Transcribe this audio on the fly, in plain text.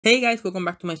Hey guys, welcome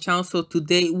back to my channel. So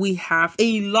today we have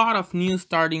a lot of news,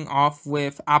 starting off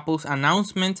with Apple's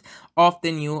announcement of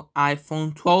the new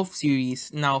iPhone 12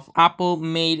 series. Now, Apple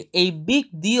made a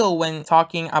big deal when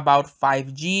talking about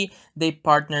 5G. They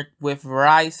partnered with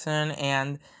Verizon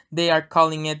and they are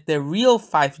calling it the real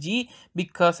 5G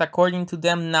because according to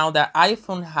them, now that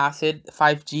iPhone has it,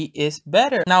 5G is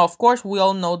better. Now, of course, we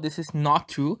all know this is not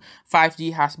true.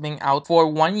 5G has been out for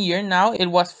 1 year now. It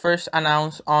was first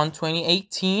announced on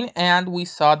 2018 and we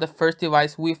saw the first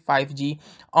device with 5G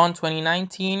on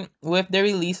 2019 with the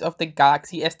release of the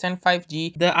Galaxy S10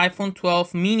 5G. The iPhone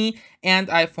 12 mini and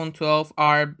iPhone 12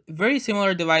 are very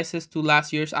similar devices to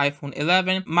last year's iPhone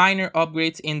 11. Minor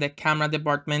upgrades in the camera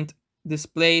department.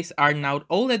 Displays are now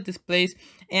OLED displays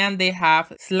and they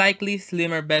have slightly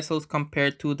slimmer bezels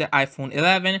compared to the iPhone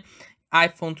 11.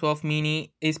 iPhone 12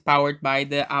 mini is powered by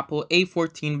the Apple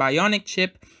A14 Bionic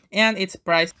chip and its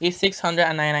price is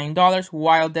 $699,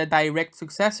 while the direct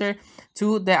successor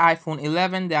to the iPhone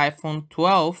 11, the iPhone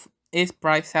 12, is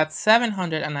priced at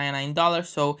 $799,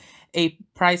 so a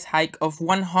price hike of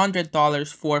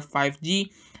 $100 for 5G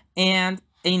and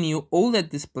a new OLED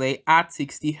display at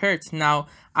 60 Hz. Now,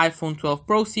 iPhone 12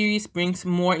 Pro series brings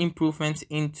more improvements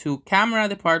into camera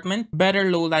department,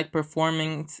 better low light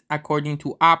performance according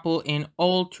to Apple in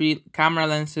all three camera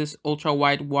lenses, ultra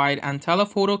wide, and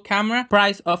telephoto camera.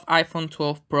 Price of iPhone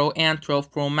 12 Pro and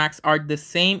 12 Pro Max are the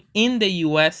same in the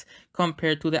US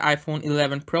compared to the iPhone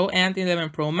 11 Pro and 11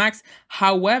 Pro Max.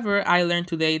 However, I learned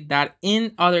today that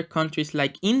in other countries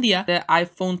like India, the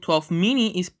iPhone 12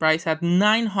 mini is priced at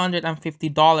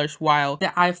 $950, while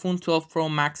the iPhone 12 Pro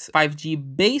Max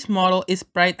 5G base model is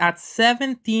priced at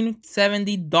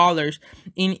 $1,770.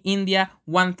 In India,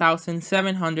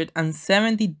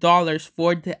 $1,770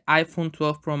 for the iPhone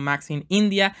 12 Pro Max in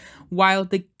India, while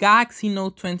the Galaxy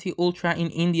Note 20 Ultra in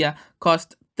India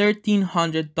cost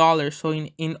 $1,300. So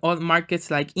in all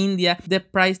markets like India, the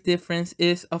price difference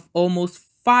is of almost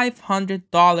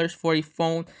 $500 for a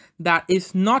phone that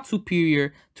is not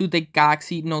superior to the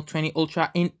Galaxy Note 20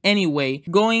 Ultra in any way.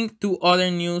 Going to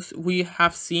other news, we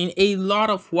have seen a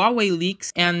lot of Huawei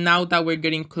leaks, and now that we're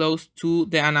getting close to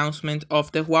the announcement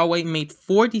of the Huawei Mate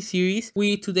 40 series,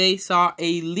 we today saw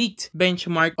a leaked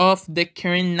benchmark of the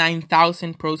Kirin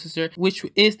 9000 processor, which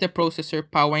is the processor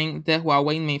powering the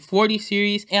Huawei Mate 40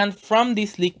 series. And from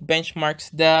these leaked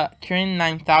benchmarks, the Kirin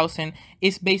 9000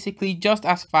 is basically just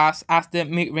as fast as the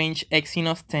mid-range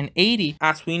Exynos 1080.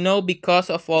 As we know, because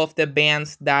of all of the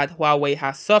bans that Huawei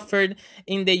has suffered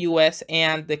in the US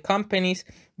and the companies,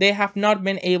 they have not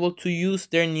been able to use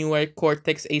their newer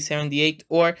Cortex A78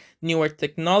 or newer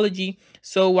technology.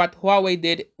 So what Huawei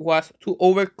did was to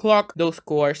overclock those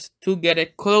cores to get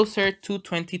it closer to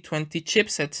 2020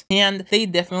 chipsets. And they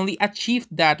definitely achieved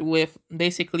that with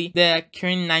basically the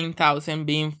Kirin 9000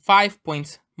 being 5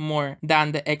 points more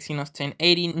than the Exynos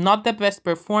 1080. Not the best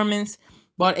performance,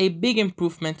 but a big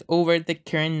improvement over the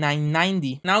Kirin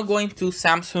 990. Now going to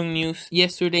Samsung news.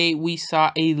 Yesterday we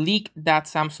saw a leak that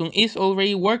Samsung is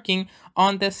already working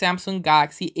on the Samsung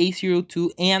Galaxy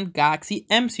A02 and Galaxy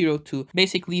M02.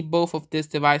 Basically, both of these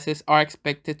devices are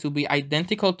expected to be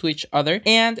identical to each other,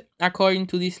 and according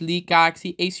to this leak,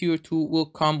 Galaxy A02 will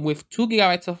come with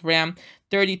 2GB of RAM,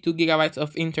 32GB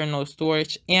of internal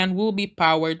storage, and will be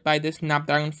powered by the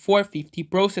Snapdragon 450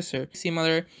 processor,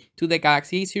 similar to the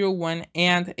Galaxy A01,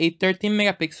 and a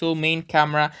 13-megapixel main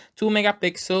camera,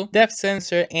 2-megapixel depth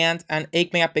sensor, and an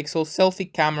 8-megapixel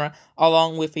selfie camera,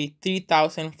 along with a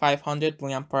 3500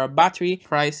 mAh battery.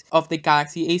 Price of the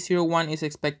Galaxy A01 is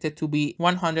expected to be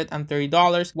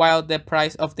 $130, while the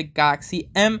price of the Galaxy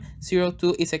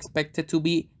M02 is expected to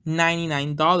be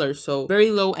 $99. So very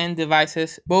low-end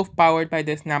devices, both powered by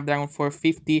the Snapdragon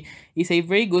 450, is a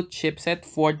very good chipset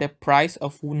for the price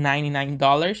of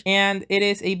 $99, and it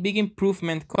is a big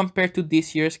improvement compared to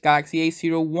this year's Galaxy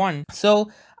A01. So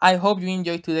I hope you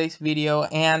enjoyed today's video,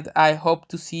 and I hope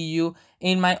to see you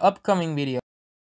in my upcoming video.